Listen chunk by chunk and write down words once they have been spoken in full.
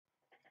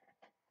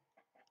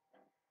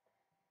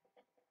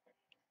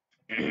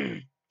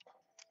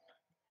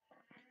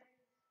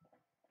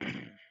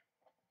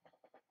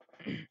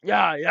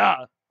Yeah,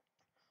 yeah.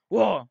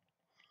 Whoa,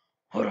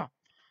 hold on.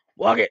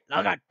 Walk it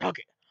like I talk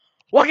it.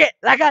 Walk it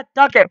like I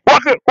talk it.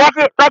 Walk it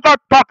like I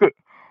talk it.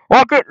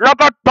 Walk it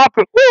like I talk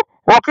it. Woo.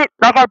 Walk it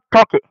like I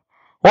talk it.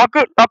 Walk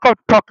it like I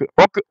talk it.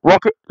 Walk it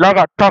like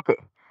I talk it.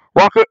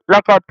 Walk it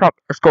like I talk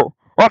it. Let's go.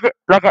 Walk it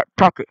like I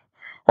talk it.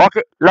 Walk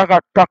it like I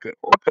talk it.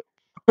 Walk it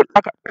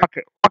like I talk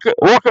it.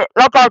 Walk it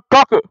like I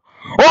talk it.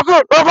 Walk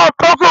it like I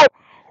talk it.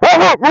 Walk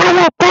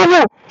it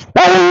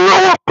like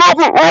I talk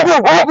it.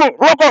 Walk it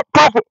like I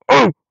talk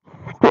it.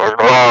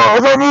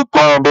 That's what you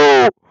can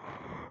do.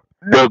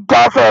 The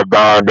cafe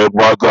down, the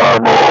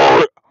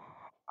guacamole.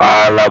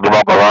 I like to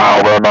walk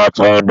around with my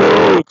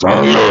chamber.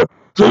 Chamber.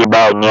 See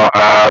about in your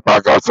eye,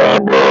 like a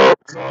chamber.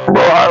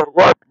 Chamber.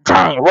 What?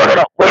 Time. Word it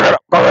up. Word it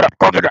up. Go it up.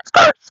 Go get it.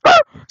 Skirt.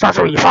 Skirt. Sounds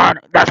really fun.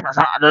 That's my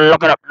sound.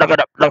 Look it up. Look it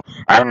up. Look.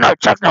 I don't know.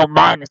 Check no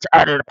mind. It's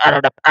add it up. Add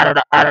it up. Add it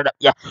up. Add it up.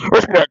 Yeah.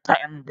 Respect.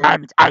 Titan.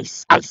 Diamonds.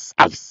 Ice. Ice.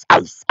 Ice.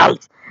 Ice.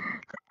 Ice.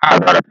 I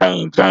got a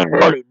pain chain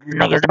really. These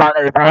niggas about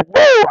everything.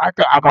 Woo! I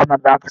think I got my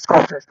back to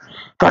sculptures.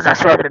 Cause I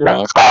swear to the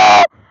lane.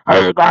 Skull!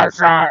 Hey, guys,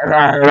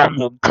 let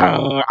me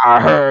clean.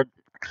 I heard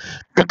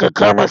the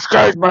camera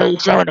straight, but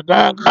he's showing the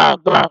gang, gang,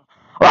 gang.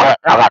 Walk it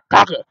like I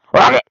talk it.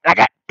 Walk it like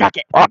I talk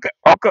it. Walk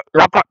it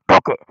like I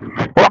talk it.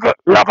 Walk it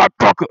like I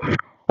talk it.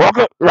 Walk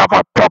it like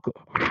I talk it.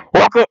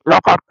 Walk it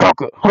like I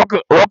talk it. Walk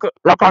it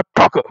like I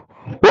talk it.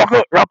 Walk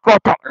it like I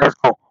talk it. Let's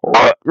go.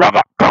 Walk it like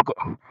I talk it.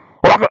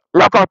 Walk it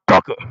like I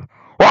talk it.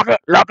 Walk it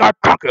like I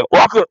talk it.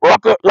 Walk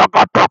it like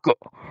I talk it.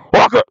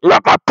 Walk it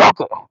like I talk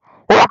it.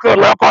 Walk it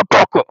like I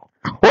talk it.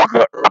 Walk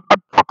it like I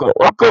talk it.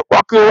 Walk it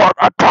like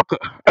I talk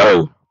it.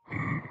 Hey.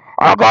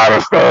 I gotta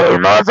stay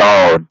in my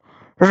zone.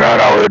 Is that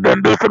how we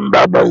been do some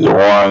better? You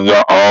on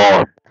your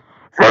own.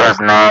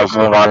 First night she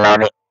gonna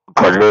learn it,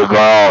 cause we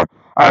gone.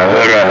 I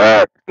hit her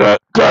head, get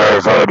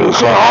Jerry's hoodie,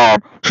 she home.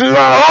 She went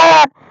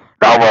home.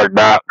 That was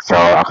back, so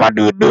I can't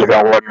do this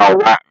with no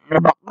rap.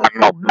 Never got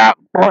no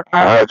backbone.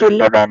 I heard you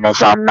living in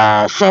some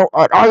nice shit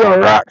with all your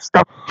rap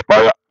stuff.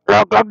 But you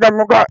look like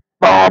them got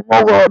bomb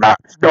over that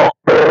stuff.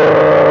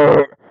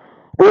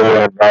 We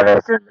ain't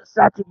better since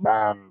the Sachi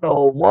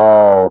Bando,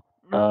 whoa.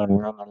 Man,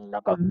 ringing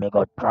like a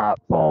nigga trap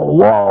for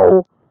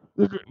whoa.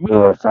 Is it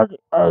real such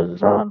a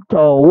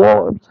Santo,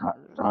 whoa,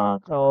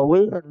 Santo,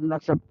 we hit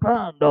like some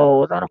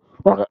Bando,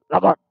 walk it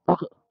like a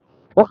talk it,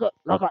 walk it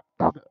like a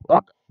talk it,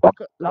 walk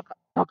it like a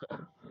talk it,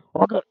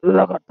 walk it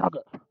like a talk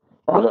it,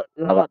 walk it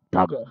like a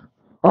talk it,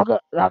 walk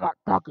it like a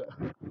talk it,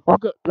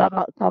 walk it like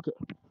a talk it,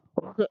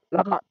 walk it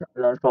like a,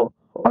 let's go,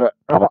 walk it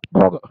like a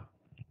talk it,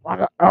 walk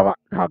it like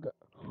a talk it.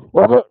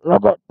 Walk it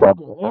like a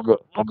taco. Walk it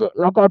like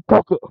a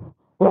taco.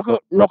 Walk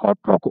it like a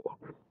taco.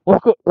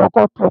 Walk it like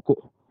a taco.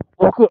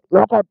 Walk it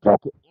like a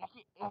taco.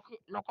 Walk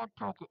it like a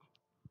taco.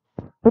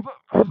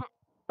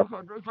 Okay,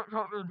 this is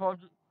something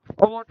haji.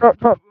 I want that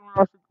taco.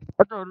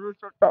 I thought this is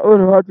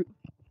something haji.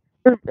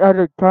 This is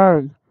a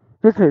time.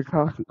 This is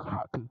haji.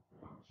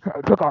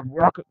 I took a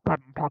rocket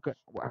pocket.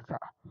 What's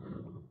that?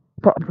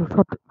 Talk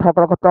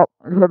like a talk.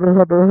 I'm gonna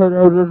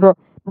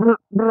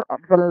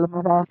let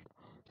my mouth.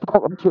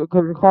 Talk to a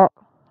car.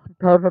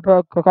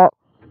 Talk.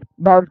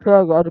 Bad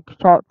flag at the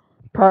top,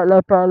 part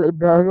left, part left,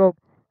 back up,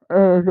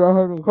 and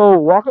go,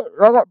 walk it,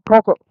 rock it,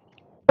 talk it,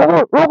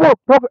 walk it, talk it,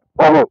 walk it,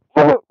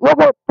 walk it, walk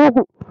it, talk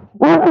it,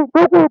 walk it,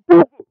 walk it,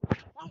 talk it.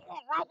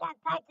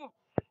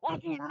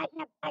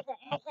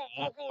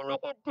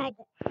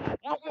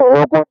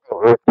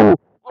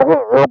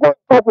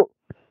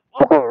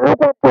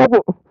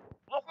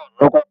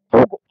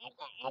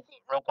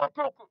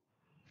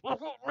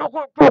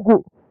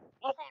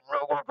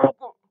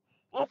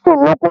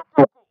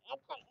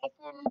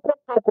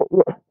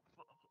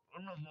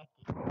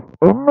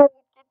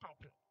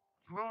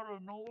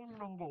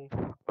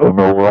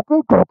 No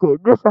walkie talkie,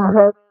 this I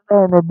had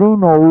and a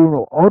dino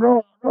uno. I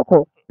don't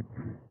know.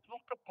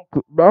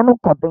 Dano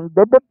cutting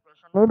the person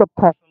in the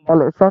cup,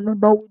 Alexander,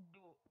 no, we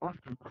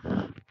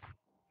do.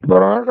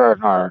 But I said,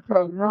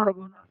 not a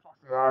good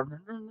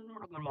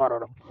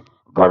matter.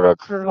 Because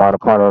it's not a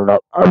color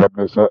up. I let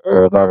me say,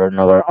 I got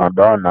another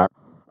undone that.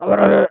 I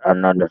got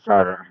another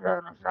salad.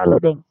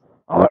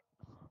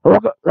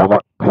 Walk it like a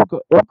talk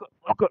it,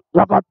 walk it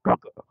like a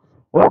talk it,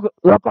 walk it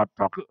like a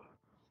talk it,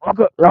 walk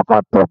it like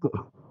a talk it,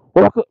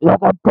 walk it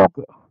like a talk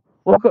it,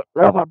 walk it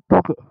like a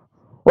talk it,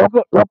 walk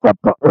it like a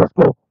talk it, let's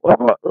go, walk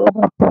it like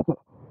a talk it,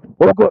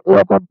 walk it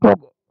like a talk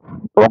it,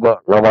 walk it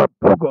like a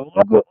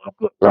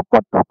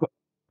talk it,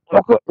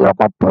 walk it like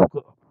a talk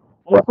it,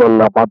 walk it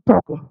like a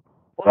talk it,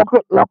 walk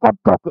it like a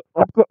talk it,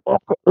 walk it like a talk it,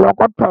 walk it like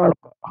a talk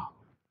it.